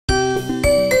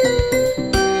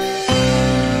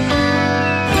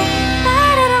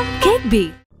B.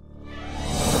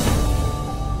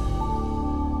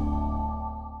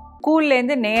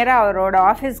 ஸ்கூல்லேருந்து நேராக அவரோட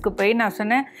ஆஃபீஸ்க்கு போய் நான்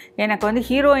சொன்னேன், எனக்கு வந்து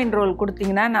ஹீரோயின் ரோல்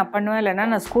கொடுத்தீங்கன்னா நான் பண்ணுவேன், இல்லைன்னா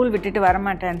நான் ஸ்கூல் விட்டுட்டு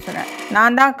வரமாட்டேன்னு சொன்னேன்.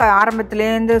 நான் தான்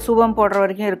ஆரம்பத்துலேருந்து சுபம் போடுற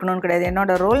வரைக்கும் இருக்கணும்னு கிடையாது,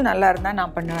 என்னோடய ரோல் நல்லா இருந்தால்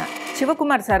நான் பண்ணுவேன்.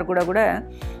 சிவகுமார் சார் கூட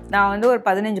நான் வந்து ஒரு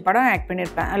 15 படம் ஆக்ட்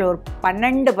பண்ணியிருப்பேன். அதில் ஒரு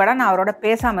 12 படம் நான் அவரோட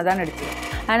பேசாமல் தான் நடித்தேன்.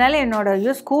 அதனால்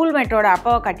என்னோடய ஸ்கூல்மேட்டோட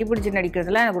அப்பாவை கட்டிப்பிடிச்சி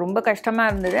நடிக்கிறதுலாம் எனக்கு ரொம்ப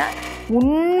கஷ்டமாக இருந்தது.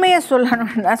 உண்மையை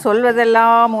சொல்லணும்னா,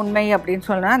 சொல்வதெல்லாம் உண்மை அப்படின்னு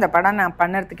சொன்னால் அந்த படம் நான்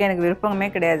பண்ணுறதுக்கு எனக்கு விருப்பமே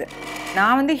கிடையாது.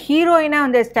 நான் வந்து ஹீரோயினாக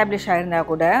வந்து எஸ்டாப்ளிஷ் ஆகிருந்தா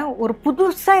கூட ஒரு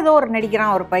புதுசாக ஏதோ ஒரு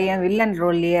நடிக்கிறான் ஒரு பையன் வில்லன்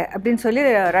ரோல்லையே அப்படின்னு சொல்லி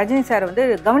ரஜினி சார் வந்து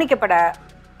கவனிக்கப்பட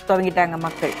துவங்கிட்டாங்க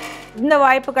மக்கள். இந்த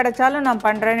வாய்ப்பு கிடைச்சாலும் நான்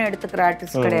பண்ணுறேன்னு எடுத்துக்கிற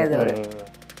ஆர்டிஸ்ட் கிடையாது அவர்.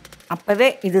 அப்போவே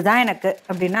இதுதான் எனக்கு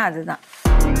அப்படின்னா அதுதான்.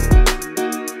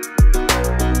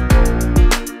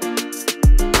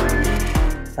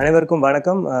 அனைவருக்கும்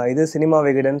வணக்கம். இது சினிமா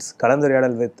விகடன்ஸ்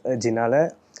கலந்துரையாடல் வித் ஜின்னால.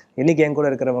 இன்னைக்கு என் கூட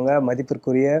இருக்கிறவங்க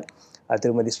மதிப்பிற்குரிய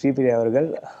திருமதி ஸ்ரீபிரியா அவர்கள்.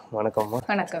 வணக்கம்மா.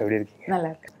 வணக்கம். எப்படி இருக்கீங்க? நல்லா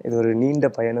இருக்கு. இது ஒரு நீண்ட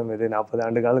பயணம். இது 40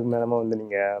 ஆண்டு காலத்துக்கு மேலமா வந்து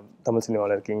நீங்கள் தமிழ்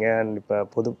சினிமாவில் இருக்கீங்க அண்ட் இப்போ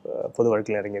பொது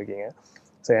வாழ்க்கையில் இறங்கியிருக்கீங்க.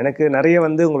 ஸோ எனக்கு நிறைய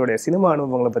வந்து உங்களுடைய சினிமா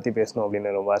அனுபவங்களை பற்றி பேசணும்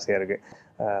அப்படின்னு ரொம்ப ஆசையாக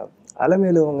இருக்குது.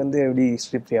 அலமேலு அவங்க வந்து எப்படி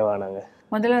ஸ்ரீபிரியாவானாங்க?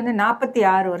 முதல்ல வந்து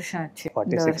 46 வருஷம் ஆச்சு.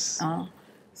 46.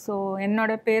 ஸோ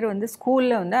என்னோடய பேர் வந்து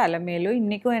ஸ்கூலில் வந்து அலமேலு.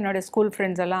 இன்றைக்கும் என்னோடய ஸ்கூல்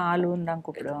ஃப்ரெண்ட்ஸ் எல்லாம் ஆலுன்னு தான்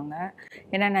கூப்பிடுவாங்க.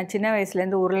 ஏன்னா நான் சின்ன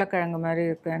வயசுலேருந்து உருளைக்கிழங்கு மாதிரி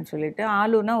இருக்கேன்னு சொல்லிட்டு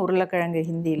ஆலுன்னா உருளைக்கிழங்கு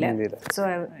ஹிந்தியில். ஸோ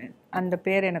அந்த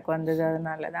பேர் எனக்கு வந்தது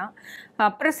அதனால தான்.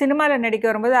 அப்புறம் சினிமாவில் நடிக்க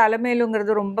வரும்போது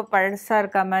அலமேலுங்கிறது ரொம்ப பழசாக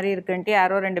இருக்க மாதிரி இருக்குன்ட்டு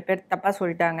யாரோ 2 பேர் தப்பாக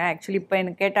சொல்லிட்டாங்க. ஆக்சுவலி இப்போ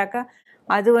எனக்கு கேட்டாக்கா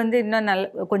அது வந்து இன்னும்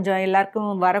கொஞ்சம் எல்லாருக்கும்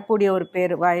வரக்கூடிய ஒரு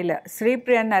பேர். வாயில்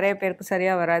ஸ்ரீபிரியான்னு நிறைய பேருக்கு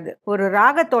சரியாக வராது. ஒரு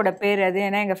ராகத்தோட பேர் அது.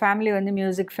 ஏன்னா எங்கள் ஃபேமிலி வந்து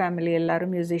மியூசிக் ஃபேமிலி,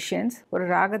 எல்லோரும் மியூசிஷியன்ஸ். ஒரு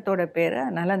ராகத்தோட பேர்,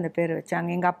 அதனால் அந்த பேர் வச்சாங்க.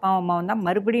 எங்கள் அப்பா அம்மாவும் தான்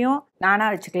மறுபடியும்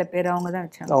நானாக வச்சுக்கல பேர், அவங்க தான்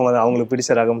வச்சாங்க. அவங்களுக்கு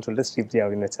பிடிச்ச ராகம்னு சொல்லிட்டு ஸ்ரீபிரியா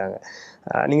அப்படின்னு வச்சாங்க.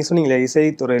 நீங்கள் சொன்னீங்களே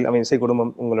இசைத்துறையில், இசை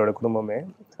குடும்பம், உங்களோட குடும்பமே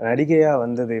நடிகையாக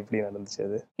வந்தது எப்படி நடந்துச்சு?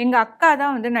 அது எங்கள் அக்கா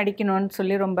தான் வந்து நடிக்கணும்னு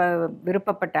சொல்லி ரொம்ப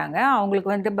விருப்பப்பட்டாங்க. அவங்களுக்கு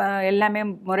வந்து எல்லாமே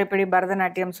முறைப்படி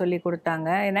பரதநாட்டியம் சொல்லி கொடுத்தாங்க.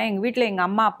 ஏன்னா எங்கள் வீட்டில் எங்கள்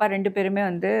அம்மா அப்பா 2 பேருமே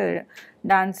வந்து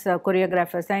டான்ஸ்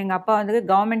கொரியோகிராஃபர்ஸ் தான். எங்கள் அப்பா வந்து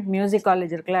கவர்மெண்ட் மியூசிக்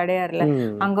காலேஜ் இருக்குல்ல அடையாரில்,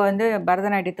 அங்கே வந்து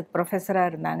பரதநாட்டியத்துக்கு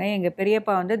ப்ரொஃபஸராக இருந்தாங்க. எங்கள்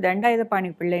பெரியப்பா வந்து தண்டாயுதபாணி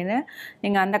பிள்ளைன்னு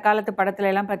நீங்கள் அந்த காலத்து படத்துல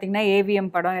எல்லாம் பார்த்தீங்கன்னா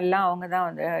ஏவிஎம் படம் எல்லாம் அவங்க தான்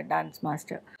வந்து டான்ஸ்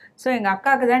மாஸ்டர். ஸோ எங்கள்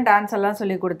அக்காவுக்கு தான் டான்ஸ் எல்லாம்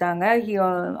சொல்லி கொடுத்தாங்க.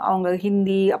 அவங்க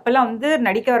ஹிந்தி அப்போல்லாம் வந்து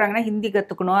நடிக்க வராங்கன்னா ஹிந்தி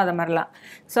கற்றுக்கணும் அது மாதிரிலாம்.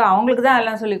 ஸோ அவங்களுக்கு தான்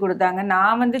எல்லாம் சொல்லி கொடுத்தாங்க.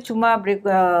 நான் வந்து சும்மா அப்படி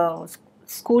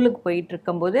ஸ்கூலுக்கு போயிட்டு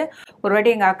இருக்கும்போது ஒரு வாட்டி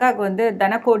எங்கள் அக்காவுக்கு வந்து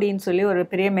தனக்கோடின்னு சொல்லி ஒரு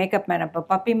பெரிய மேக்கப் மேன், அப்போ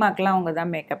பப்பிமாக்கெலாம் அவங்க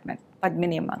தான் மேக்கப் மேன்,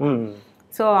 பத்மினி அம்மா.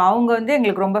 ஸோ அவங்க வந்து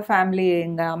எங்களுக்கு ரொம்ப ஃபேமிலி.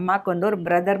 எங்கள் அம்மாவுக்கு வந்து ஒரு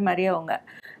பிரதர் மாதிரி அவங்க.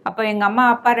 அப்போ எங்கள் அம்மா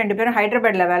அப்பா 2 பேரும்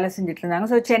ஹைதராபாத்தில் வேலை செஞ்சுட்டு இருந்தாங்க.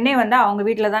 ஸோ சென்னை வந்து அவங்க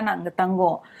வீட்டில் தான் நாங்கள்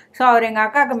தங்குவோம். ஸோ அவர் எங்கள்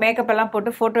அக்காவுக்கு மேக்கப் எல்லாம்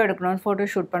போட்டு ஃபோட்டோ எடுக்கணும், ஃபோட்டோ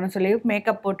ஷூட் பண்ண சொல்லி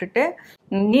மேக்கப் போட்டுட்டு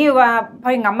நீ வா அப்போ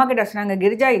எங்கள் அம்மா கிட்ட சொன்னாங்க,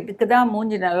 கிரிஜா இதுக்கு தான்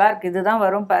மூஞ்சி நல்லா இருக்குது, இதுதான்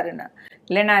வரும் பாருன்னு.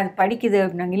 இல்லை நான் அது படிக்குது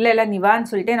அப்படின்னாங்க. இல்லை நீ வான்னு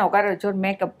சொல்லிட்டு என்னை உட்கார வச்சு ஒரு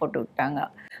மேக்கப் போட்டு விட்டாங்க.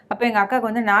 அப்போ எங்கள் அக்காவுக்கு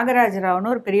வந்து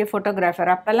நாகராஜராவ்னு ஒரு பெரிய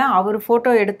ஃபோட்டோகிராஃபர். அப்போல்லாம் அவர்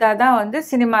ஃபோட்டோ எடுத்தால் தான் வந்து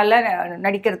சினிமாவில்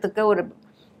நடிக்கிறதுக்கு ஒரு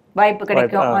வாய்ப்பு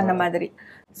கிடைக்கும் அந்த மாதிரி.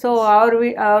 ஸோ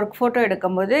அவருக்கு ஃபோட்டோ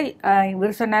எடுக்கும்போது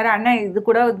இவர் சொன்னார், அண்ணா இது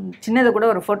கூட சின்னது கூட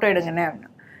ஒரு ஃபோட்டோ எடுங்கண்ணே அப்படின்னு.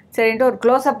 சரின்ட்டு ஒரு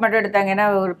க்ளோஸ்அப் மட்டும் எடுத்தாங்க. ஏன்னா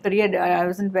ஒரு பெரிய I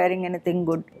wasn't wearing anything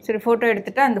good. சரி ஃபோட்டோ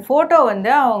எடுத்துகிட்டு அந்த ஃபோட்டோ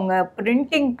வந்து அவங்க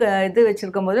பிரிண்டிங் இது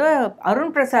வச்சுருக்கும் போது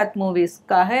அருண் பிரசாத்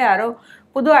மூவிஸ்க்காக யாரோ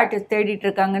புது ஆர்டிஸ்ட் தேடிட்டு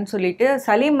இருக்காங்கன்னு சொல்லிட்டு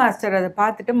சலீம் மாஸ்டர் அதை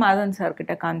பார்த்துட்டு மாதவன்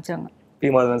சார்கிட்ட காமிச்சாங்க.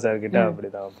 மாதவன் சார்கிட்ட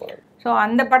அப்படிதான் போனது. ஸோ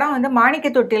அந்த படம் வந்து மாணிக்க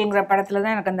தொட்டில்ங்கிற படத்தில்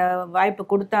தான் எனக்கு அந்த வாய்ப்பு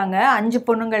கொடுத்தாங்க. 5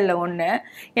 பொண்ணுங்களில் 1.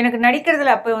 எனக்கு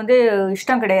நடிக்கிறதுல அப்போ வந்து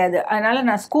இஷ்டம் கிடையாது. அதனால்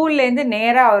நான் ஸ்கூல்லேருந்து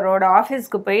நேராக அவரோட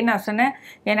ஆஃபீஸ்க்கு போய் நான் சொன்னேன்,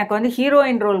 எனக்கு வந்து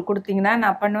ஹீரோயின் ரோல் கொடுத்தீங்கன்னா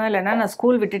நான் பண்ணுவேன், இல்லைன்னா நான்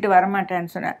ஸ்கூல் விட்டுட்டு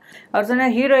வரமாட்டேன்னு சொன்னேன். அவர்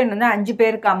சொன்னார், ஹீரோயின் வந்து 5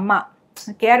 பேருக்கு அம்மா,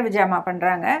 கேஆர் விஜயம்மா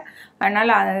பண்ணுறாங்க,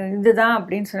 அதனால் இதுதான்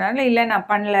அப்படின்னு சொன்னாங்க. இல்லை நான்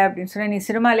பண்ணல அப்படின்னு சொன்னேன். நீ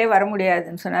சினிமாலே வர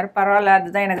முடியாதுன்னு சொன்னார். பரவாயில்ல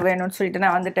அதுதான் எனக்கு வேணும்னு சொல்லிட்டு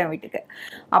நான் வந்துட்டேன் வீட்டுக்கு.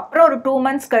 அப்புறம் ஒரு 2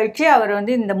 months கழித்து அவர்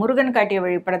வந்து இந்த முருகன் காட்டிய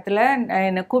வழி படத்தில்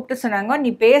என்னை கூப்பிட்டு சொன்னாங்க,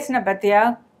 நீ பேசின பற்றியா,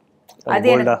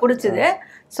 அது எனக்கு பிடிச்சிது,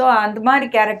 ஸோ அந்த மாதிரி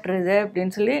கேரக்டர் இது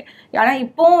அப்படின்னு சொல்லி. ஆனால்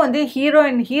இப்போவும் வந்து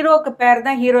ஹீரோக்கு பேர்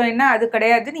தான் ஹீரோயின்னா அது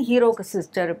கிடையாது, நீ ஹீரோக்கு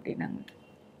சிஸ்டர் அப்படின்னாங்க.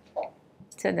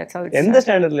 எந்த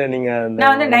ஸ்டாண்டர்ட்ல நீங்க?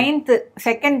 நான் வந்து 9th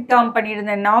செகண்ட் டேர்ம்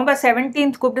பண்ணியிருந்தேன். நவம்பர்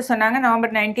 17th கூப்பிட்டு சொன்னாங்க.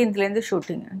 November 19th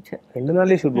shooting. 2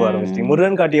 நாள்லயே ஷூட் ஆரம்பிச்சிட்டீங்க.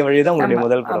 முருகன் காட்டிய வழி தான் உங்களுடைய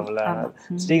முதல் படம்ல.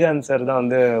 ஸ்ரீகாந்த் சார் தான்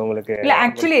வந்து உங்களுக்கு? இல்ல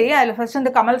ஆக்சுவலி அதுல ஃபர்ஸ்ட்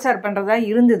வந்து கமல் சார் பண்றதா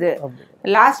இருந்தது.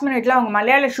 லாஸ்ட் மினிட்ல அவங்க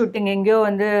மலையாள ஷூட்டிங் எங்கேயோ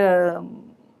வந்து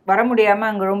வர முடியாமல்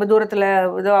அங்கே ரொம்ப தூரத்தில்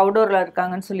ஏதோ அவுடோரில்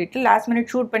இருக்காங்கன்னு சொல்லிட்டு லாஸ்ட் மினிட்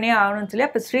ஷூட் பண்ணி ஆகணும்னு சொல்லி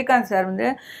அப்போ ஸ்ரீகாந்த் சார் வந்து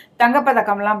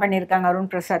தங்கப்பதக்கம்லாம் பண்ணியிருக்காங்க அருண்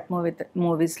பிரசாத்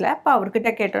மூவிஸில். அப்போ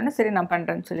அவர்கிட்ட கேட்டோன்னே சரி நான்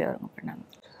பண்ணுறேன்னு சொல்லி அவங்க பண்ணாங்க.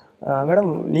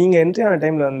 மேடம் நீங்கள் என்ட்ரி ஆன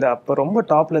டைமில் வந்து அப்போ ரொம்ப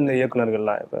டாப்ல இருந்த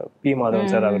இயக்குனர்கள்லாம் இப்போ பி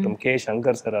மாதவன் சார் ஆகட்டும், கே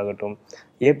சங்கர் சார் ஆகட்டும்,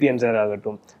 ஏபிஎன் சார்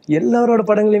ஆகட்டும், எல்லாரோட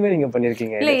படங்களையுமே நீங்கள்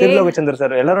பண்ணியிருக்கீங்க. இல்ல திருலோகச்சந்தர்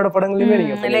சார் எல்லாரோட படங்களையுமே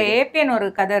நீங்கள் இல்ல பண்ணியிருக்கீங்க. ஏபிஎன் ஒரு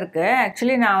கதை இருக்கு.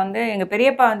 ஆக்சுவலி நான் வந்து எங்க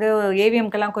பெரியப்பா வந்து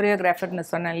ஏவிஎம்க்கெல்லாம் கொரியோகிராஃபர்னு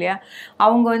சொன்னேன் இல்லையா,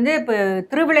 அவங்க வந்து இப்போ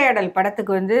திருவிளையாடல்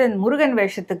படத்துக்கு வந்து முருகன்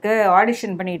வேஷத்துக்கு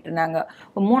ஆடிஷன் பண்ணிட்டு இருந்தாங்க.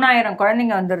 3000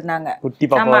 குழந்தைங்க வந்திருந்தாங்க. குட்டி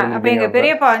பாப்பா ஆமா, அப்ப இருந்தீங்க எங்க அப்ப.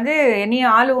 பெரியப்பா வந்து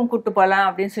என்னையும் ஆளுவும் கூட்டு போலாம்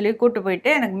அப்படின்னு சொல்லி கூட்டு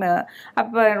போயிட்டு எனக்கு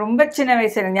அப்ப ரொம்ப சின்ன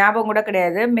வயசு, எனக்கு ஞாபகம் கூட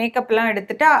கிடையாது. மேக்கப் எல்லாம்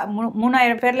எடுத்துட்டு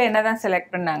 3000 பேர்ல என்னதான்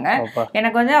செலக்ட் பண்ணாங்க. அப்பா.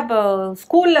 எனக்கு வந்து அப்போ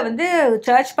ஸ்கூல்ல வந்து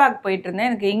சர்ச் பார்க் போயிட்டு இருந்தேன்.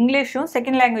 எனக்கு இங்கிலீஷும்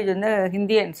செகண்ட் லாங்குவேஜ் வந்து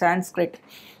ஹிந்தி அண்ட் சான்ஸ்கிரிட்.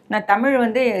 நான் தமிழ்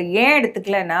வந்து ஏன்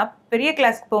எடுத்துக்கலன்னா, பெரிய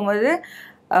கிளாஸ்க்கு போகும்போது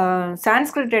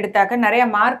சான்ஸ்கிரிட் எடுத்தாக்க நிறைய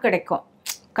மார்க் கிடைக்கும்,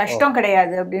 கஷ்டம்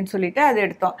கிடையாது அப்படின்னு சொல்லிட்டு அது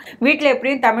எடுத்தோம். வீட்டில்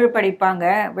எப்படியும் தமிழ் படிப்பாங்க,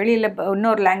 வெளியில்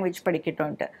இன்னொரு லாங்குவேஜ்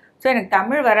படிக்கட்டும்ன்ட்டு. ஸோ எனக்கு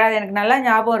தமிழ் வராது. எனக்கு நல்லா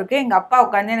ஞாபகம் இருக்குது, எங்கள் அப்பா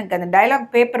உட்காந்து எனக்கு அந்த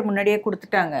டைலாக் பேப்பர் முன்னாடியே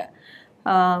கொடுத்துட்டாங்க.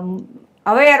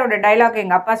 ஔவையாரோட டைலாக்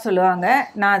எங்கள் அப்பா சொல்லுவாங்க,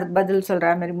 நான் அதுக்கு பதில் சொல்கிற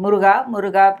மாதிரி முருகா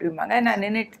முருகா அப்படிம்பாங்க. நான்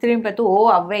நின்றுட்டு திரும்பி பார்த்து ஓ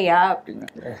ஔவையா அப்படின்னு.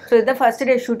 ஸோ இதுதான் ஃபர்ஸ்ட்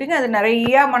டே ஷூட்டிங். அது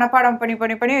நிறையா மனப்பாடம் பண்ணி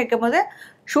பண்ணி பண்ணி வைக்கும் போது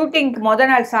ஷூட்டிங்க்கு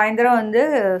மொதல் நாள் சாயந்தரம் வந்து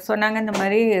சொன்னாங்க, இந்த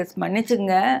மாதிரி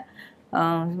மன்னிச்சுங்க,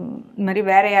 இந்த மாதிரி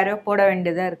வேற யாரையோ போட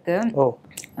வேண்டியதாக இருக்குது.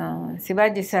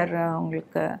 சிவாஜி சார்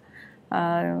அவங்களுக்கு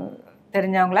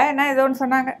தெரிஞ்சவங்களா என்ன ஏதோ ஒன்று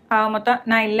சொன்னாங்க. மொத்தம்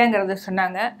நான் இல்லைங்கிறத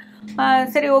சொன்னாங்க.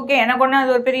 சரி ஓகே, எனக்கு ஒன்றும்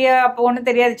அது ஒரு பெரிய அப்போ ஒன்றும்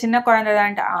தெரியாது, சின்ன குழந்தை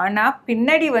தான்ட்டு. ஆனால்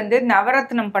பின்னாடி வந்து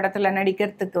நவரத்னம் படத்தில்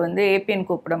நடிக்கிறதுக்கு வந்து ஏபிஎன்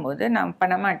கூப்பிடும்போது நான்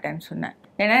பண்ண மாட்டேன்னு சொன்னேன்.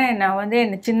 ஏன்னா நான் வந்து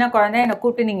என்ன சின்ன குழந்தை, என்னை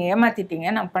கூப்பிட்டு நீங்கள்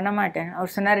ஏமாற்றிட்டீங்க, நான் பண்ண மாட்டேன்.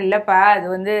 அவர் சொன்னார், இல்லைப்பா அது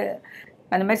வந்து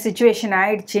அந்த மாதிரி சுச்சுவேஷன்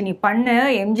ஆயிடுச்சு, நீ பண்ணு.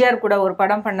 எம்ஜிஆர் கூட ஒரு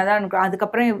படம் பண்ணதான் எனக்கு,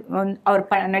 அதுக்கப்புறம்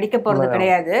அவர் நடிக்க போகிறது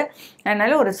கிடையாது,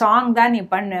 அதனால ஒரு சாங் தான் நீ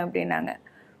பண்ணு அப்படின்னாங்க.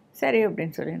 சரி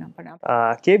அப்படின்னு சொல்லி நான் பண்ணேன்.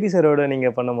 கேபி சாரோட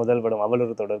நீங்கள் பண்ண முதல் படம்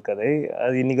அவளொரு தொடர்கதை,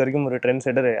 அது இன்னைக்கு வரைக்கும் ஒரு ட்ரெண்ட்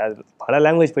செட்டர். அது பல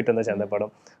லாங்குவேஜ் போயிட்டு வந்துச்சு அந்த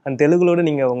படம். அந்த தெலுங்குலோடு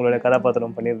நீங்கள் உங்களோட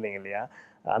கதாபாத்திரம் பண்ணியிருந்தீங்க இல்லையா,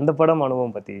 அந்த படம்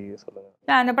அனுபவம் பற்றி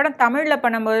சொல்லுங்கள். அந்த படம் தமிழில்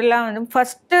பண்ணும்போதெல்லாம் வந்து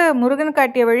ஃபஸ்ட்டு முருகன்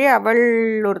காட்டிய வழி அவள்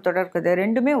ஒரு தொடர்கதை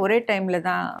ரெண்டுமே ஒரே டைமில்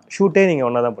தான் ஷூட்டே நீங்கள்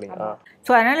ஒன்றா தான் போனீங்க.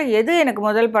 ஸோ அதனால் எது எனக்கு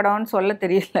முதல் படம்னு சொல்ல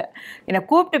தெரியல. என்னை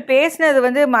கூப்பிட்டு பேசினது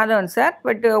வந்து மாதவன் சார்,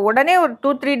 பட் உடனே ஒரு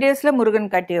 2-3 டேஸில்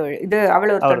முருகன் காட்டிய வழி இது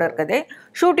அவள் ஒரு தொடர்கதை.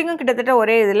 ஷூட்டிங்கும் கிட்டத்தட்ட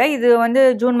ஒரே இதில். இது வந்து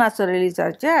ஜூன் மாதம் ரிலீஸ்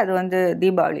ஆச்சு, அது வந்து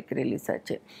தீபாவளிக்கு ரிலீஸ்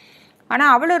ஆச்சு.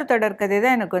 ஆனால் அவள் ஒரு தொடர்கதை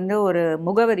தான் எனக்கு வந்து ஒரு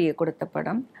முகவரியை கொடுத்த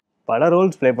படம். பல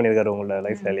ரோல்ஸ் ப்ளே பண்ணியிருக்காரு உங்களோட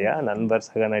லைஃப்ல இல்லையா, நண்பர்,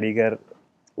 சக நடிகர்,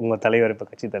 உங்கள் தலைவர், இப்போ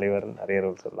கட்சி தலைவர், நிறைய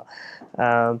ரோல்ஸ்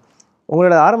சொல்லலாம்.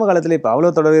 உங்களோட ஆரம்ப காலத்தில் இப்போ அவ்வளோ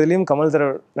தொடர்கதையிலையும் கமல் சார்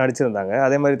நடிச்சிருந்தாங்க.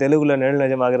 அதே மாதிரி தெலுங்குல நிழல்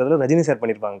நிஜமாகிறதுல ரஜினி சார்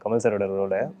பண்ணியிருப்பாங்க கமல் சாரோட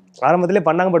ரோலை. ஆரம்பத்திலே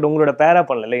பண்ணாங்க, பட் உங்களோட பேரா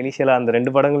பண்ணல இனிஷியலாக அந்த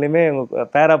 2 படங்களையுமே உங்க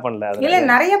பேரா பண்ணல. இல்லை,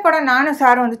 நிறைய படம் நானும்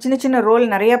சாரும் வந்து சின்ன சின்ன ரோல்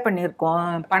நிறைய பண்ணியிருக்கோம்.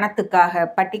 பணத்துக்காக,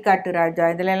 பட்டிக்காட்டு ராஜா,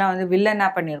 இதுலலாம் வந்து வில்லனா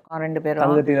பண்ணியிருக்கோம் 2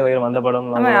 பேரும். அந்த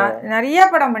படம் நிறைய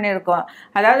படம் பண்ணியிருக்கோம்.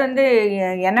 அதாவது வந்து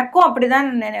எனக்கும்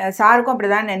அப்படிதான், சாருக்கும்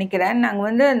அப்படிதான் நினைக்கிறேன். நாங்கள்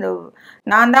வந்து இந்த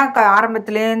நான் தான்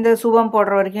ஆரம்பத்துலேருந்து சுபம்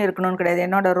போடுற வரைக்கும் இருக்கணும்னு கிடையாது.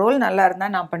 என்னோட ரோல் நல்லா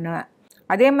இருந்தால் நான் பண்ணுவேன்.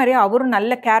 அதே மாதிரி அவரும்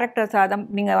நல்ல கேரக்டர்ஸ். அதான்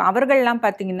நீங்கள் அவர்கள்லாம்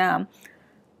பார்த்தீங்கன்னா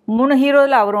 3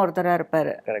 ஹீரோவில் அவரும் ஒருத்தராக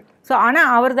இருப்பார். ஸோ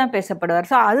ஆனால் அவர் தான் பேசப்படுவார்.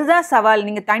 ஸோ அதுதான் சவால்.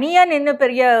 நீங்கள் தனியாக நின்று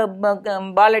பெரிய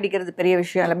பால் அடிக்கிறது பெரிய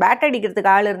விஷயம் இல்லை. பேட்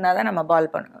அடிக்கிறதுக்கு ஆள் இருந்தால் தான் நம்ம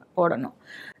பால் போடணும்.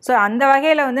 ஸோ அந்த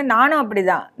வகையில் வந்து நானும் அப்படி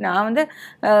தான். நான் வந்து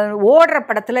ஓடுற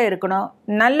படத்தில் இருக்கணும்,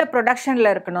 நல்ல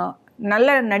ப்ரொடக்ஷனில் இருக்கணும்,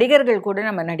 நல்ல நடிகர்கள் கூட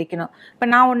நம்ம நடிக்கணும். இப்போ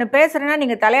நான் ஒன்று பேசுகிறேன்னா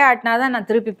நீங்கள் தலையாட்டினா தான் நான்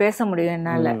திருப்பி பேச முடியும்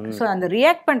என்னால். ஸோ அந்த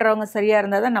ரியாக்ட் பண்ணுறவங்க சரியாக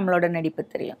இருந்தால் தான் நம்மளோட நடிப்பு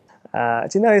தெரியும்.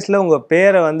 சின்ன வயசுல உங்க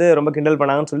பேரை வந்து ரொம்ப கிண்டல்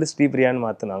பண்ணாங்கன்னு சொல்லி ஸ்ரீபிரியான்னு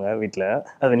மாத்தினாங்க வீட்டுல.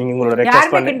 அது நீங்க உங்களோட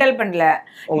ரெக்வெஸ்ட் பண்ணி கிண்டல் பண்ணல,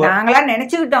 நாங்களாம்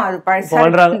நினைச்சுக்கிட்டோம் அது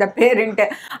பழசா இந்த பேருன்ட்டு.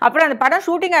 அப்புறம் அந்த படம்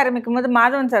ஷூட்டிங் ஆரம்பிக்கும் போது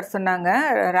மாதவன் சார் சொன்னாங்க,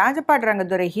 ராஜபாட்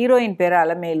ரங்கத்துறை ஹீரோயின் பேர்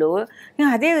அலமேலு,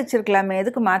 நீங்க அதே வச்சிருக்கலாமே,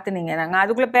 எதுக்கு மாத்துனீங்க? நாங்க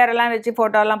அதுக்குள்ள பேரெல்லாம் வச்சு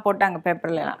போட்டோலாம் போட்டாங்க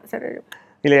பேப்பர்ல எல்லாம். சரி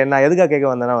இல்ல, நான் எதுக்காக கேட்க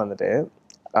வந்தேன்னா வந்துட்டு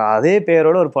அதே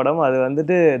பேரோட ஒரு படம், அது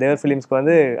வந்துட்டு தேவர் ஃபிலிம்ஸ்க்கு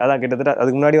வந்து அதான் கிட்டத்தட்ட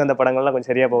அதுக்கு முன்னாடி வந்த படங்கள்லாம்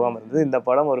கொஞ்சம் சரியா போகாமல் இருந்தது. இந்த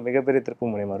படம் ஒரு மிகப்பெரிய திருப்பு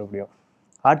முனை மறுபடியும்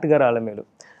ஆட்டுக்கார அலமேலு.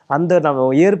 அந்த நம்ம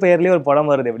இயற்பெயர்லேயே ஒரு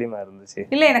படம் வருது, எப்படிமா இருந்துச்சு?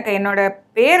 இல்லை, எனக்கு என்னோட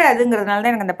பேர் அதுங்கிறதுனால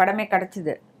தான் எனக்கு அந்த படமே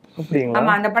கிடைச்சிது.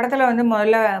 ஆமா, அந்த படத்துல வந்து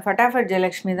முதல்ல ஃபட்டாஃபட்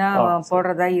ஜெயலட்சுமி தான்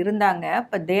போடுறதா இருந்தாங்க.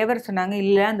 இப்போ தேவர் சொன்னாங்க,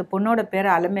 இல்லை அந்த பொண்ணோட பேர்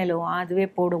அலமேலுவோம், அதுவே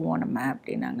போடுவோம் நம்ம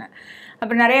அப்படின்னாங்க.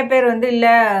 அப்போ நிறைய பேர் வந்து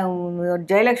இல்லை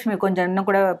ஜெயலட்சுமி கொஞ்சம் இன்னும்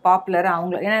கூட பாப்புலர்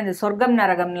அவங்கள, ஏன்னா இந்த சொர்க்கம்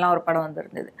நரகம்லாம் ஒரு படம்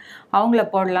வந்துருந்தது, அவங்கள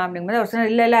போடலாம் அப்படிங்கும்போது அவர்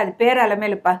சொன்னார், இல்லை இல்லை அது பேர்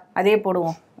அலமேலுப்பா, அதே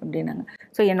போடுவோம் அப்படின்னாங்க.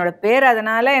 ஸோ என்னோட பேர்,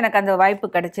 அதனால எனக்கு அந்த வாய்ப்பு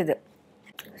கிடைச்சிது.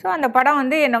 ஸோ அந்த படம்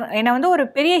வந்து என்னை வந்து ஒரு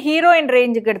பெரிய ஹீரோயின்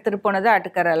ரேஞ்சுக்கு எடுத்துகிட்டு போனது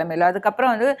ஆட்டுக்கார அலமையில்.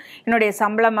 அதுக்கப்புறம் வந்து என்னுடைய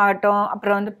சம்பளம் ஆகட்டும்,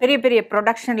 அப்புறம் வந்து பெரிய பெரிய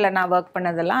ப்ரொடக்ஷனில் நான் ஒர்க்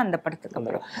பண்ணதெல்லாம் அந்த படத்துக்கு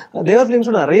அப்புறம். தேவர்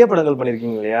ஃபிலிம்ஸோட நிறைய படங்கள்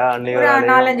பண்ணியிருக்கீங்க இல்லையா? ஒரு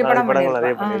 4-5 படம்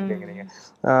நிறைய பண்ணியிருக்கீங்க நீங்கள்.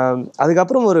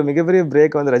 அதுக்கப்புறம் ஒரு மிகப்பெரிய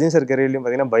பிரேக் வந்து ரஜினி சார் கரியர்லையும்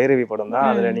பார்த்தீங்கன்னா பைரவி படம் தான்.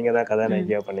 அதில் நீங்கள் தான்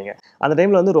கதாநாயகியாக பண்ணீங்க. அந்த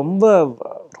டைமில் வந்து ரொம்ப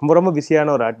ரொம்ப ரொம்ப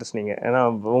பிஸியான ஒரு ஆர்டிஸ்ட் நீங்கள். ஏன்னா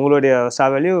உங்களுடைய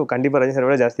ஸ்டார் வேல்யூ கண்டிப்பாக ரஜினி சார்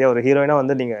விட ஜாஸ்தியாக ஒரு ஹீரோயினாக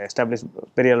வந்து நீங்கள் எஸ்டாப்ளிஷ்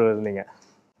பெரிய அளவில் இருந்தீங்க.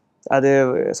 அது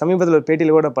சமீபத்தில் ஒரு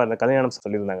பேட்டியில் கூட அந்த கல்யாணம்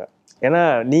சொல்லியிருந்தாங்க. ஏன்னா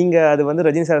நீங்கள் அது வந்து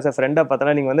ரஜினி சார் ஃப்ரெண்டாக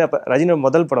பார்த்தனா நீங்கள் வந்து அப்போ ரஜினியோட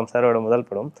முதல் படம், சாரோட முதல்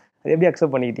படம், அது எப்படி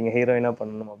அக்செப்ட் பண்ணிக்கிட்டீங்க ஹீரோயினாக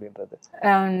பண்ணணும் அப்படின்றது?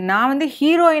 நான் வந்து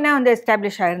ஹீரோயினாக வந்து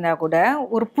எஸ்டாப்ளிஷ் ஆயிருந்தா கூட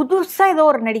ஒரு புதுசாக ஏதோ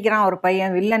ஒரு நடிக்கிறான் ஒரு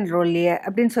பையன் வில்லன் ரோல்லையே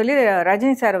அப்படின்னு சொல்லி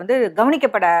ரஜினி சார் வந்து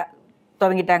கவனிக்கப்பட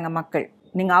துவங்கிட்டாங்க மக்கள்.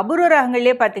 நீங்கள் அபூர்வ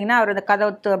ராகங்கள்லேயே பார்த்தீங்கன்னா அவர் அந்த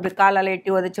கதவுத்து அப்படி காலால்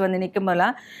எட்டி உதச்சி வந்து நிற்கும்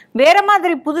போதெல்லாம் வேற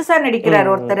மாதிரி புதுசாக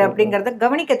நடிக்கிறார் ஒருத்தர் அப்படிங்கிறத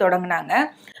கவனிக்க தொடங்கினாங்க.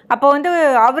 அப்போ வந்து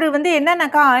அவர் வந்து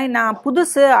என்னன்னாக்கா, நான்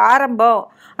புதுசு ஆரம்பம்,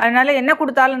 அதனால என்ன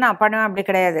கொடுத்தாலும் நான் பண்ணுவேன் அப்படி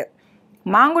கிடையாது.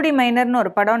 மாங்குடி மைனர்னு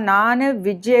ஒரு படம், நான்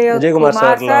Vijayakumar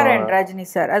sir and Rajini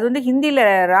sir, அது வந்து ஹிந்தியில்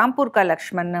ராம்பூர் கா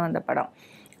லக்ஷ்மன் வந்த படம்.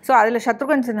 ஸோ அதில்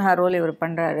சத்ருகன் சின்ஹா ரோல் இவர்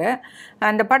பண்ணுறாரு.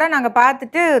 அந்த படம் நாங்கள்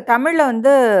பார்த்துட்டு தமிழில்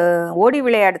வந்து ஓடி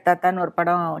விளையாடு தாத்தான்னு ஒரு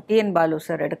படம் டிஎன் பாலு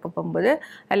சார் எடுக்க போகும்போது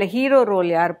அதில் ஹீரோ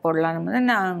ரோல் யார் போடலான்னு போது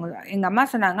எங்கள் அம்மா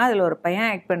சொன்னாங்க, அதில் ஒரு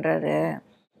பையன் ஆக்ட் பண்ணுறாரு,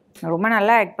 ரொம்ப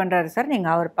நல்லா ஆக்ட் பண்ணுறாரு சார்,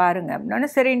 நீங்கள் அவர் பாருங்கள் அப்படின்னா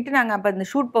சரின்ட்டு நாங்கள் அப்போ இந்த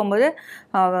ஷூட் போகும்போது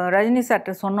ரஜினி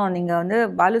சார்கிட்ட சொன்னோம், நீங்கள் வந்து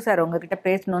பாலு சார் உங்ககிட்ட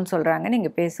பேசணும்னு சொல்கிறாங்க,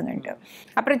 நீங்கள் பேசுங்கன்ட்டு.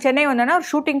 அப்புறம் சென்னை வந்தோன்னா அவர்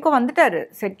ஷூட்டிங்க்கும் வந்துட்டார்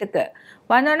செட்டுக்கு.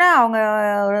 வந்தோடனே அவங்க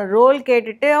ரோல்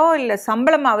கேட்டுட்டோ இல்லை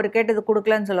சம்பளம் அவர் கேட்டது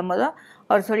கொடுக்கலன்னு சொல்லும் போதும்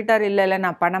அவர் சொல்லிட்டாரு, இல்லை இல்லை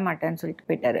நான் பண்ண மாட்டேன்னு சொல்லிட்டு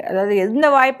போயிட்டாரு. அதாவது எந்த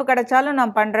வாய்ப்பு கிடைச்சாலும்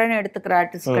நான் பண்ணுறேன்னு எடுத்துக்கிற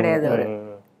ஆர்டிஸ்ட் கிடையாது அவர்.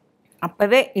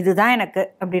 அப்போவே இதுதான் எனக்கு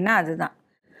அப்படின்னா அதுதான்.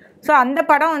 ஸோ அந்த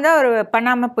படம் வந்து அவர்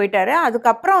பண்ணாமல் போயிட்டார்.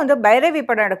 அதுக்கப்புறம் வந்து பைரவி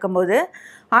படம் எடுக்கும்போது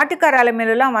ஆட்டுக்கார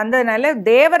அலமையிலலாம் வந்ததுனால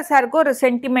தேவர் சாருக்கு ஒரு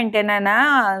சென்டிமெண்ட் என்னென்னா,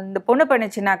 இந்த பொண்ணு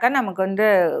பண்ணிச்சுனாக்கா நமக்கு வந்து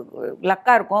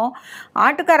லக்காக இருக்கும்.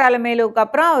 ஆட்டுக்கார அலமையிலுக்கு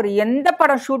அப்புறம் அவர் எந்த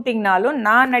படம் ஷூட்டிங்னாலும்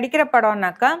நான் நடிக்கிற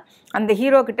படம்னாக்கா அந்த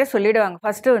ஹீரோ கிட்டே சொல்லிடுவாங்க,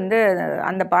 ஃபஸ்ட்டு வந்து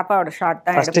அந்த பாப்பாவோட ஷாட்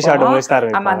தான்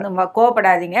எடுப்போம், ஆமாம் அந்த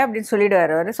கோவப்படாதீங்க அப்படின்னு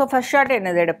சொல்லிடுவார் அவர். ஸோ ஃபஸ்ட் ஷாட்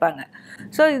என்னது எடுப்பாங்க.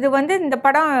 ஸோ இது வந்து இந்த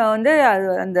படம் வந்து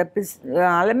அந்த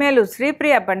அலமேலு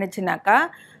ஸ்ரீபிரியா பண்ணிச்சுனாக்கா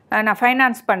நான்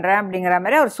ஃபைனான்ஸ் பண்ணுறேன் அப்படிங்கிற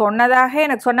மாதிரி அவர் சொன்னதாக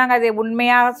எனக்கு சொன்னாங்க. அது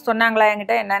உண்மையாக சொன்னாங்களா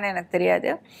என்கிட்ட என்னன்னு எனக்கு தெரியாது.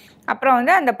 அப்புறம்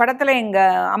வந்து அந்த படத்தில்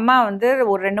எங்கள் அம்மா வந்து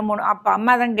ஒரு 2-3 அப்போ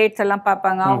அம்மா தான் டேட்ஸ் எல்லாம்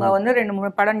பார்ப்பாங்க. அவங்க வந்து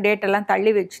 2-3 படம் டேட் எல்லாம்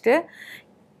தள்ளி வச்சுட்டு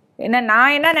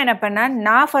நான் என்ன நினைப்பேன்னா,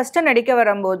 நான் ஃபஸ்ட்டு நடிக்க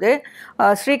வரும்போது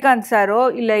ஸ்ரீகாந்த் சாரோ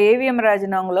இல்லை ஏவிஎம்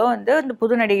ராஜன் அவங்களோ வந்து இந்த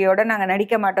புது நடிகையோடு நாங்கள்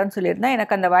நடிக்க மாட்டோம்னு சொல்லியிருந்தா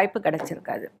எனக்கு அந்த வாய்ப்பு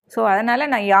கிடச்சிருக்காது. ஸோ அதனால்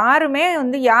நான் யாருமே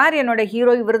வந்து யார் என்னோட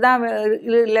ஹீரோ இவர் தான்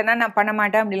இல்லைன்னா நான் பண்ண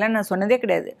மாட்டேன் அப்படிலாம் நான் சொன்னதே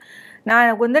கிடையாது.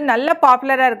 நான் வந்து நல்ல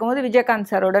பாப்புலராக இருக்கும்போது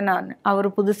விஜயகாந்த் சாரோட அவர்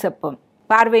புதுசப்பம்,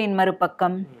 பார்வையின்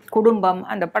மறுபக்கம், குடும்பம்,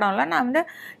 அந்த படம்லாம் நான் வந்து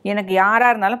எனக்கு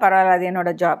யாராக இருந்தாலும் பரவாயில்ல, அது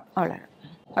என்னோடய ஜாப் அவ்வளோ.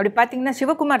 அப்படி பார்த்தீங்கன்னா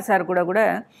சிவகுமார் சார் கூட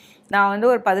நான் வந்து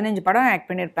ஒரு 15 படம் ஆக்ட்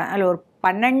பண்ணியிருப்பேன். அதில் ஒரு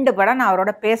 12 படம் நான்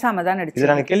அவரோட பேசாமல் தான்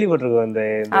நடிச்சேன்.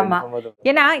 கேள்விப்பட்டிருக்கேன். ஆமாம்,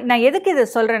 ஏன்னா நான் எதுக்கு இதை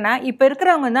சொல்கிறேன்னா, இப்போ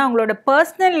இருக்கிறவங்க வந்து அவங்களோட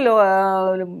பர்சனல்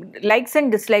லைக்ஸ்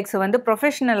அண்ட் டிஸ்லைக்ஸை வந்து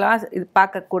ப்ரொஃபஷ்னலாக இது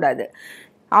பார்க்கக்கூடாது.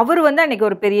 அவர் வந்து அன்றைக்கி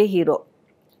ஒரு பெரிய ஹீரோ,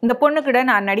 இந்த பொண்ணுக்கிட்ட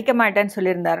நான் நடிக்க மாட்டேன்னு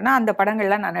சொல்லியிருந்தாருன்னா அந்த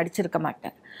படங்கள்லாம் நான் நடிச்சிருக்க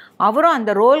மாட்டேன். அவரும்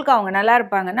அந்த ரோலுக்கு அவங்க நல்லா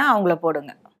இருப்பாங்கன்னா அவங்கள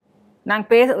போடுங்க.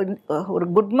 நாங்கள் ஒரு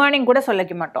குட் மார்னிங் கூட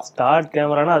சொல்லிக்க மாட்டோம். ஸ்டார்ட்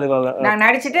கேமரானா அதுக்காக நாங்கள்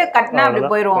நடிச்சுட்டு கட்டினா அப்படி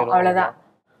போயிடுவோம், அவ்வளோதான்.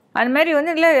 அது மாதிரி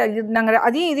வந்து இல்லை, நாங்கள்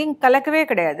அதையும் இதையும் கலக்கவே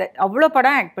கிடையாது. அவ்வளோ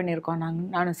படம் ஆக்ட் பண்ணியிருக்கோம்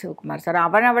நானும் சிவகுமார் சார்.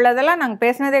 அவ்வளோதெல்லாம் நாங்கள்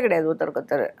பேசினதே கிடையாது.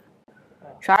 ஒருத்தருக்கு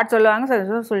ஷார்ட் சொல்லுவாங்க,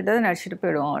 சொல்லிட்டு நடிச்சுட்டு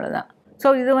போயிடுவோம், அவ்வளோதான்.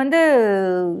 ஸோ இது வந்து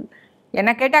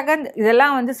என்ன கேட்டாக்க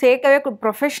இதெல்லாம் வந்து சேர்க்கவே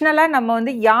ப்ரொஃபஷ்னலாக நம்ம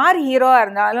வந்து யார் ஹீரோவாக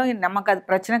இருந்தாலும் நமக்கு அது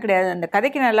பிரச்சனை கிடையாது. அந்த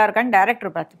கதைக்கு நல்லா இருக்கான்னு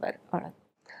டைரக்டர் பார்த்துப்பார், அவ்வளோ.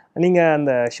 நீங்கள்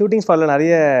அந்த ஷூட்டிங் ஸ்பாட்டில்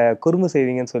நிறைய குறும்பு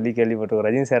செய்வீங்கன்னு சொல்லி கேள்விப்பட்டிருக்கோம்.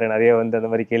 ரஜினி சார் நிறைய வந்து அந்த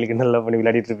மாதிரி கேள்விக்கு நல்லா பண்ணி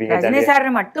விளையாடிட்டு இருப்பீங்க. ரஜினி சார்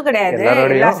மட்டும் கிடையாது,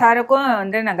 எல்லா சாருக்கும்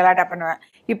வந்து நான் கலாட்டா பண்ணுவேன்.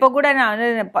 இப்போ கூட நான் வந்து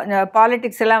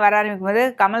பாலிடிக்ஸ் எல்லாம் வர ஆரம்பிக்கும் போது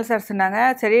கமல் சார் சொன்னாங்க,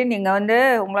 சரி நீங்கள் வந்து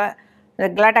உங்களை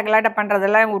கலாட்டா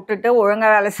பண்ணுறதெல்லாம் விட்டுட்டு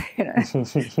ஒழுங்காக வேலை செய்யணும்.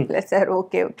 இல்லை சார்,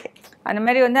 ஓகே அந்த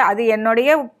மாதிரி வந்து அது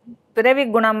என்னுடைய பிறவி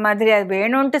குணம் மாதிரி, அது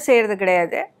வேணும்ன்ட்டு செய்கிறது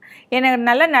கிடையாது. எனக்கு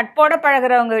நல்ல நட்போட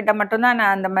பழகிறவங்ககிட்ட மட்டும்தான்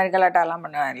நான் அந்த மாதிரி கலாட்டாலாம்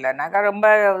பண்ணுவேன். இல்லை நான் ரொம்ப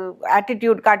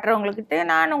ஆட்டிடியூட் காட்டுறவங்கக்கிட்ட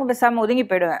நான் பேசாமல் ஒதுங்கி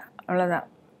போயிடுவேன், அவ்வளோதான்.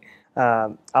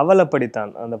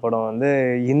 அவலப்படித்தான் அந்த படம் வந்து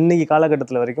இன்னைக்கு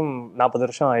காலகட்டத்தில் வரைக்கும் 40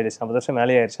 வருஷம் ஆயிடுச்சு, 40 வருஷம்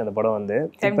மேலே ஆயிடுச்சு. அந்த படம் வந்து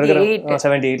இப்போ இருக்கிற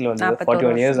 78 வந்து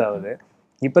 41 இயர்ஸ் ஆகுது.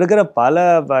 இப்போ இருக்கிற பல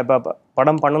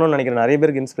படம் பண்ணணும்னு நினைக்கிற நிறைய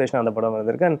பேருக்கு இன்ஸ்பிரேஷன் அந்த படம்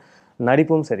வந்திருக்கு. அண்ட்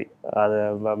நடிப்பும் சரி, அது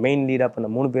மெயின் லீடாக பண்ண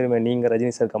 3 பேருமே, நீங்கள்,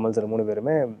 ரஜினி சார், கமல் சார் 3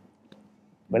 பேருமே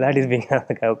விளையாடிருப்பீங்க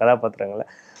அந்த கதாபாத்திரங்களை.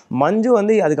 மஞ்சு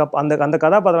வந்து அந்த அந்த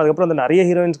கதாபாத்திரம் அதுக்கப்புறம் அந்த நிறைய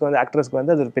ஹீரோயின்ஸ்க்கு வந்து ஆக்ட்ரஸ்க்கு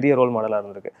வந்து அது ஒரு பெரிய ரோல் மாடலாக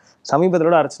இருந்திருக்கு.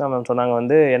 சமீபத்தோட அர்ச்சனா மேம் சொன்னாங்க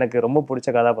வந்து எனக்கு ரொம்ப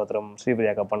பிடிச்ச கதாபாத்திரம்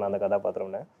ஸ்ரீபிரியா பண்ண அந்த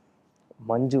கதாபாத்திரம்னு.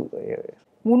 மஞ்சு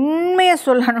உண்மையை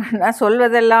சொல்லணும்னா,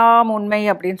 சொல்வதெல்லாம் உண்மை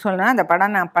அப்படின்னு சொன்னால் அந்த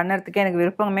படம் நான் பண்ணுறதுக்கு எனக்கு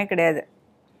விருப்பமே கிடையாது.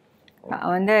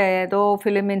 வந்து ஏதோ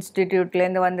ஃபிலிம்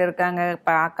இன்ஸ்டிடியூட்லேருந்து வந்திருக்காங்க,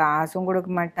 காசும் கொடுக்க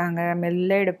மாட்டாங்க,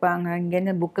 மெல்ல எடுப்பாங்க,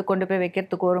 இங்கேருந்து புக்கு கொண்டு போய்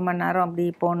வைக்கிறதுக்கு 1 மணி நேரம் அப்படி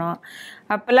போனோம்.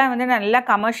 அப்போல்லாம் வந்து நல்லா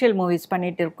கமர்ஷியல் மூவிஸ்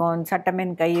பண்ணிகிட்டு இருக்கோம்,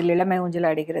 சட்டமேன் கையில், இளமை ஊஞ்சல்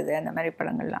அடிக்கிறது, அந்த மாதிரி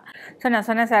படங்கள்லாம். ஸோ நான்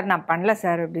சொன்னேன், சார் நான் பண்ணல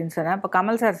சார் அப்படின்னு சொன்னேன். அப்போ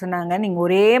கமல் சார் சொன்னாங்க, நீங்கள்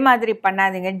ஒரே மாதிரி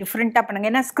பண்ணாதீங்க, டிஃப்ரெண்ட்டாக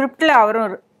பண்ணுங்கள். ஏன்னா ஸ்கிரிப்டில்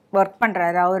அவரும் ஒர்க்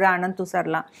பண்ணுறாரு, அவர் அனந்து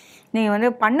சார்லாம். நீங்கள் வந்து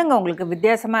பண்ணுங்கள், உங்களுக்கு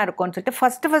வித்தியாசமாக இருக்கும்னு சொல்லிட்டு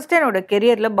ஃபஸ்ட்டு என்னோடய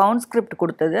கெரியரில் பவுண்ட் ஸ்கிரிப்ட்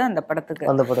கொடுத்தது அந்த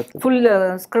படத்துக்கு. ஃபுல்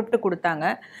ஸ்கிரிப்ட் கொடுத்தாங்க.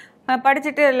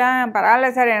 படிச்சுட்டு எல்லாம் பரவாயில்ல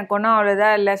சார், எனக்கு ஒன்றும்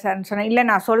அவ்வளோதான் இல்லை சார்ன்னு சொன்னேன். இல்லை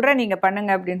நான் சொல்கிறேன், நீங்கள்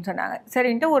பண்ணுங்கள் அப்படின்னு சொன்னாங்க.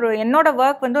 சரின்ட்டு என்னோடய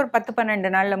ஒர்க் வந்து ஒரு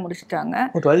 10-12 நாளில் முடிச்சுட்டாங்க.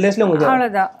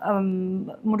 அவ்வளோதான்,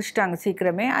 முடிச்சுட்டாங்க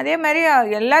சீக்கிரமே. அதே மாதிரி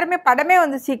எல்லாருமே படமே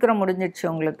வந்து சீக்கிரம்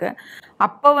முடிஞ்சிடுச்சு உங்களுக்கு.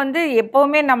 அப்போ வந்து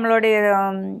எப்போவுமே நம்மளுடைய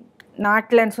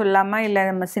நாட்டிலன்னு சொல்லாமல், இல்லை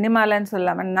நம்ம சினிமாலன்னு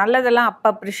சொல்லாமல், நல்லதெல்லாம் அப்போ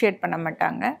அப்ரிஷியேட் பண்ண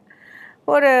மாட்டாங்க.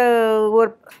 ஒரு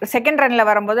செகண்ட் ரன்னில்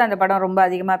வரும்போது அந்த படம் ரொம்ப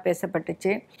அதிகமாக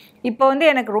பேசப்பட்டுச்சு. இப்போ வந்து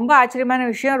எனக்கு ரொம்ப ஆச்சரியமான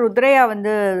விஷயம், ருத்ரையா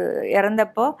வந்து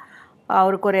இறந்தப்போ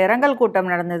அவருக்கு ஒரு இரங்கல்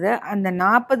கூட்டம் நடந்தது. அந்த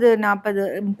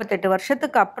 38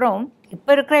 வருஷத்துக்கு அப்புறம்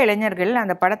இப்போ இருக்கிற இளைஞர்கள்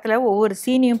அந்த படத்தில் ஒவ்வொரு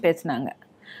சீனையும் பேசினாங்க.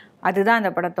 அதுதான்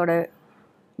அந்த படத்தோட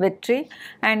வெற்றி.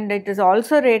 And it is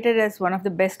also rated as one of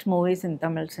the best movies in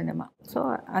Tamil cinema. So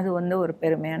அது வந்து ஒரு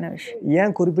பெருமையான விஷயம்.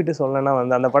 ஏன் குறிப்பிட்டு சொல்லணும்னா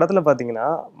வந்து அந்த படத்தில் பார்த்தீங்கன்னா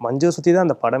மஞ்சு சுற்றி தான்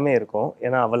அந்த படமே இருக்கும்.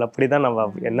 ஏன்னா அவள் அப்படி தான் நம்ம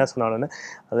என்ன சொன்னாலும்னு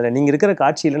அதில் நீங்கள் இருக்கிற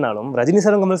காட்சியிலனாலும் ரஜினி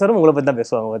சாரும் கமல் சாரும் உங்களை பற்றி தான்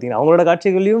பேசுவாங்க. பார்த்தீங்கன்னா அவங்களோட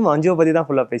காட்சிகளையும் மஞ்சுவை பற்றி தான்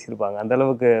ஃபுல்லாக பேசியிருப்பாங்க.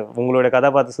 அந்தளவுக்கு உங்களோட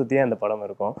கதாபாத்திர சுற்றியே அந்த படம்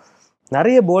இருக்கும்.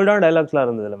 நிறைய போல்டான டைலாக்ஸ்லாம்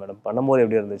இருந்தது இல்லை மேடம்? பண்ணும்போது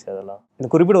எப்படி இருந்துச்சு அதெல்லாம்? இந்த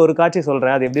குறிப்பிட்ட ஒரு காட்சி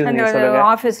சொல்கிறேன், அது எப்படி இருந்துச்சு சொல்லுங்க.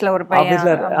 ஆஃபீஸில் ஒரு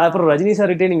பையன், அப்புறம் ரஜினி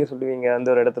சார்கிட்டே நீங்கள் சொல்லுவீங்க அந்த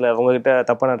ஒரு இடத்துல உங்ககிட்ட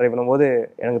தப்பாக நான் ட்ரை பண்ணும்போது,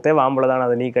 எனக்கு தேவை ஆம்பளை தான்,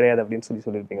 அது நீ கிடையாது அப்படின்னு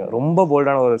சொல்லியிருப்பீங்க. ரொம்ப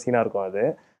போல்டான ஒரு சீனாக இருக்கும் அது.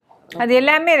 அது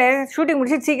எல்லாமே ஷூட்டிங்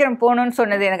முடிச்சு சீக்கிரம் போகணும்னு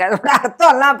சொன்னது. எனக்கு அதோட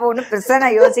அர்த்தம் எல்லாம் போகணும் பெருசாக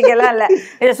நான் யோசிக்கலாம் இல்லை.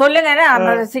 இதை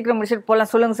சொல்லுங்கன்னா சீக்கிரம் முடிச்சுட்டு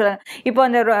போகலாம், சொல்லுங்கள். இப்போ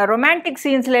அந்த ரொமான்டிக்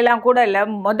சீன்ஸ்ல எல்லாம் கூட இல்லை,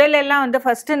 முதல்ல எல்லாம் வந்து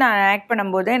ஃபஸ்ட்டு நான் ஆக்ட்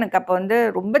பண்ணும்போது எனக்கு அப்போ வந்து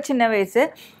ரொம்ப சின்ன வயசு.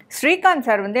 ஸ்ரீகாந்த்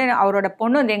சார் வந்து அவரோட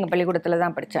பொண்ணு வந்து எங்கள் பள்ளிக்கூடத்தில்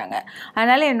தான் படித்தாங்க.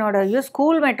 அதனால் என்னோடய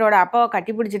ஸ்கூல்மேட்டோட அப்பாவை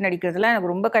கட்டிப்பிடிச்சி நடிக்கிறதுலாம்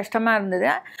எனக்கு ரொம்ப கஷ்டமாக இருந்தது.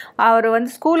 அவர்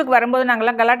வந்து ஸ்கூலுக்கு வரும்போது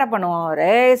நாங்கள்லாம் கலாட்டா பண்ணுவோம், அவர்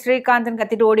ஸ்ரீகாந்த்னு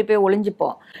கத்திட்டு ஓடி போய்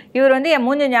ஒளிஞ்சிப்போம். இவர் வந்து என்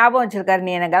மூஞ்ச ஞாபகம் வச்சுருக்காரு,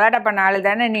 நீ என்னை கலாட்டா பண்ண ஆளு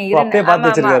தானே, நீ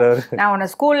இரு, நான் உன்னை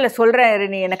ஸ்கூலில் சொல்கிறேன்,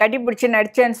 நீ என்னை கட்டிப்பிடிச்சி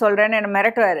நடிச்சேன்னு சொல்கிறேன்னு என்னை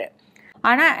மிரட்டுவார்.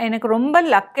 ஆனால் எனக்கு ரொம்ப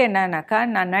லக் என்னன்னாக்கா,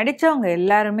 நான் நடித்தவங்க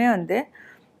எல்லாருமே வந்து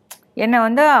என்னை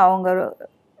வந்து அவங்க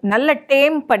நல்ல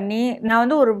டேம் பண்ணி, நான்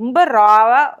வந்து ஒரு ரொம்ப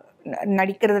ராவாக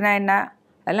நடிக்கிறதுனா என்ன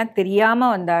அதெல்லாம்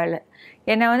தெரியாமல் வந்த ஆள்.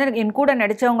 என்னை வந்து என் கூட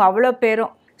நடித்தவங்க அவ்வளோ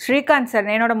பேரும். ஸ்ரீகாந்த்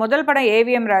சார், என்னோட முதல் படம்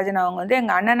ஏவிஎம் ராஜன், அவங்க வந்து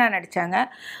எங்கள் அண்ணனாக நடித்தாங்க.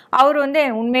 அவர் வந்து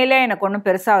உண்மையிலே எனக்கு ஒன்றும்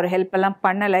பெருசாக அவர் ஹெல்ப் எல்லாம்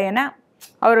பண்ணலை. ஏன்னா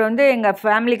அவர் வந்து எங்கள்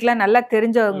ஃபேமிலிக்கெலாம் நல்லா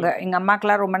தெரிஞ்சவங்க, எங்கள்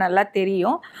அம்மாக்கெலாம் ரொம்ப நல்லா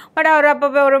தெரியும். பட் அவர்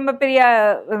அப்போ ரொம்ப பெரிய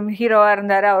ஹீரோவாக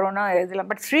இருந்தார், அவர் ஒன்றும் இதில்.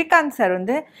 பட் ஸ்ரீகாந்த் சார்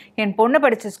வந்து என் பொண்ணு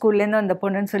படித்த ஸ்கூல்லேருந்து அந்த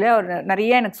பொண்ணுன்னு சொல்லி அவர்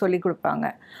நிறைய எனக்கு சொல்லி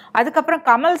கொடுப்பாங்க. அதுக்கப்புறம்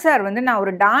கமல் சார் வந்து நான்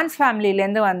ஒரு டான்ஸ்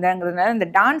ஃபேமிலியிலேருந்து வந்தேங்கிறதுனால இந்த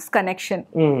டான்ஸ் கனெக்ஷன்,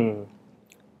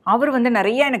 அவர் வந்து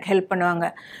நிறையா எனக்கு ஹெல்ப் பண்ணுவாங்க.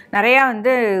 நிறையா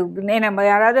வந்து நம்ம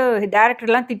யாராவது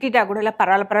டேரக்டர்லாம் திட்டா கூட இல்லை,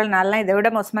 பரவாயில்ல நான்லாம் இதை விட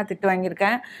மோசமாக திட்டு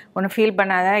வாங்கியிருக்கேன், ஒன்றும் ஃபீல்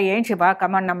பண்ணாத, ஏன் சிவா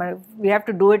கமான், நம்ம we have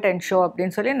to do it and show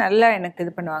அப்படின்னு சொல்லி நல்லா எனக்கு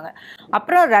இது பண்ணுவாங்க.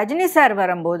 அப்புறம் ரஜினி சார்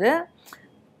வரும்போது,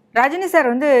 ரஜினி சார்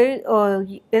வந்து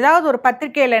ஏதாவது ஒரு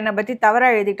பத்திரிக்கையில் என்னை பற்றி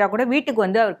தவறாக எழுதிட்டா கூட வீட்டுக்கு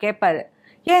வந்து அவர் கேட்பார்,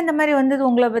 ஏன் இந்த மாதிரி வந்தது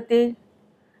உங்களை பற்றி.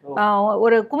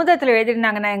 ஒரு குமுதத்தில்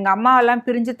எழுதிருந்தாங்க, நான் எங்கள் அம்மாவெல்லாம்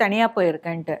பிரிஞ்சு தனியாக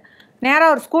போயிருக்கேன்ட்டு.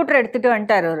 நேராக ஒரு ஸ்கூட்டர் எடுத்துகிட்டு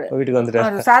வந்துட்டார்.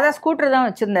 ஒரு சாதா ஸ்கூட்டர் தான்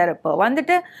வச்சுருந்தார். இப்போ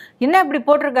வந்துட்டு என்ன இப்படி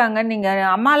போட்டிருக்காங்க, நீங்கள்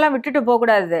அம்மாலாம் விட்டுட்டு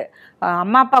போகக்கூடாது,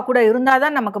 அம்மா அப்பா கூட இருந்தால்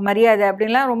தான் நமக்கு மரியாதை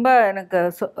அப்படின்லாம் ரொம்ப எனக்கு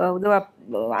இதுவாக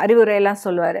அறிவுரையெல்லாம்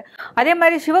சொல்லுவார். அதே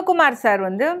மாதிரி சிவகுமார் சார்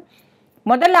வந்து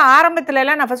முதல்ல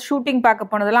ஆரம்பத்துலலாம் நான் ஃபஸ்ட் ஷூட்டிங்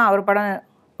பார்க்க போனதெல்லாம் அவர் படம்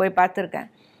போய் பார்த்துருக்கேன்.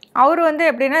 அவர் வந்து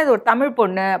எப்படின்னா, இது ஒரு தமிழ்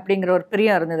பொண்ணு அப்படிங்கிற ஒரு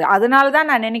பிரியம் இருந்தது. அதனால தான்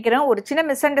நான் நினைக்கிறேன் ஒரு சின்ன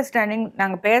மிஸ் அண்டர்ஸ்டாண்டிங்,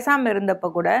 நாங்கள் பேசாமல் இருந்தப்போ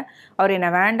கூட அவர் என்னை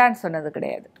வேண்டான்னு சொன்னது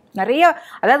கிடையாது. நிறைய,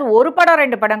 அதாவது ஒரு படம்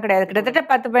 2 படம் கிடையாது, கிட்டத்தட்ட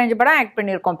 10-15 படம் ஆக்ட்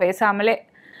பண்ணியிருக்கோம் பேசாமலே.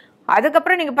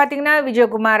 அதுக்கப்புறம் நீங்கள் பார்த்தீங்கன்னா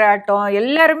விஜயகுமார் ஆட்டம்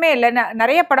எல்லாருமே இல்லை,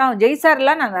 நிறைய படம்,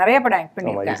 ஜெய்சார்லாம் நான் நிறைய படம் ஆக்ட்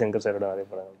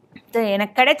பண்ணியிருக்கேன்.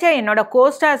 எனக்கு கிடைச்ச என்னோட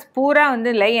கோஸ்டார்ஸ் பூரா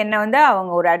வந்து இல்லை, என்னை வந்து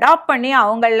அவங்க ஒரு அடாப்ட் பண்ணி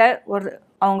அவங்கள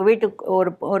அவங்க வீட்டுக்கு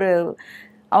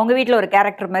அவங்க வீட்டில் ஒரு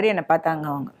கேரக்டர் மாதிரி என்னை பார்த்தாங்க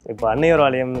அவங்க. இப்போ அன்னையோர்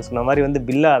ஆலயம் சொன்ன மாதிரி வந்து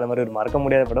பில்லா, அது மாதிரி ஒரு மறக்க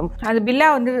முடியாத படம். அது பில்லா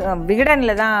வந்து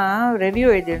விகடனில் தான் review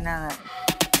எழுதியிருந்தாங்க.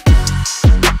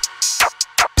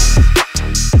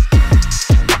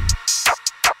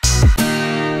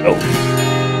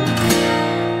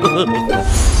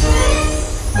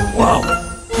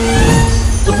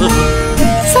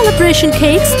 Celebration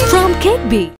cakes from Cake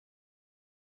Bee.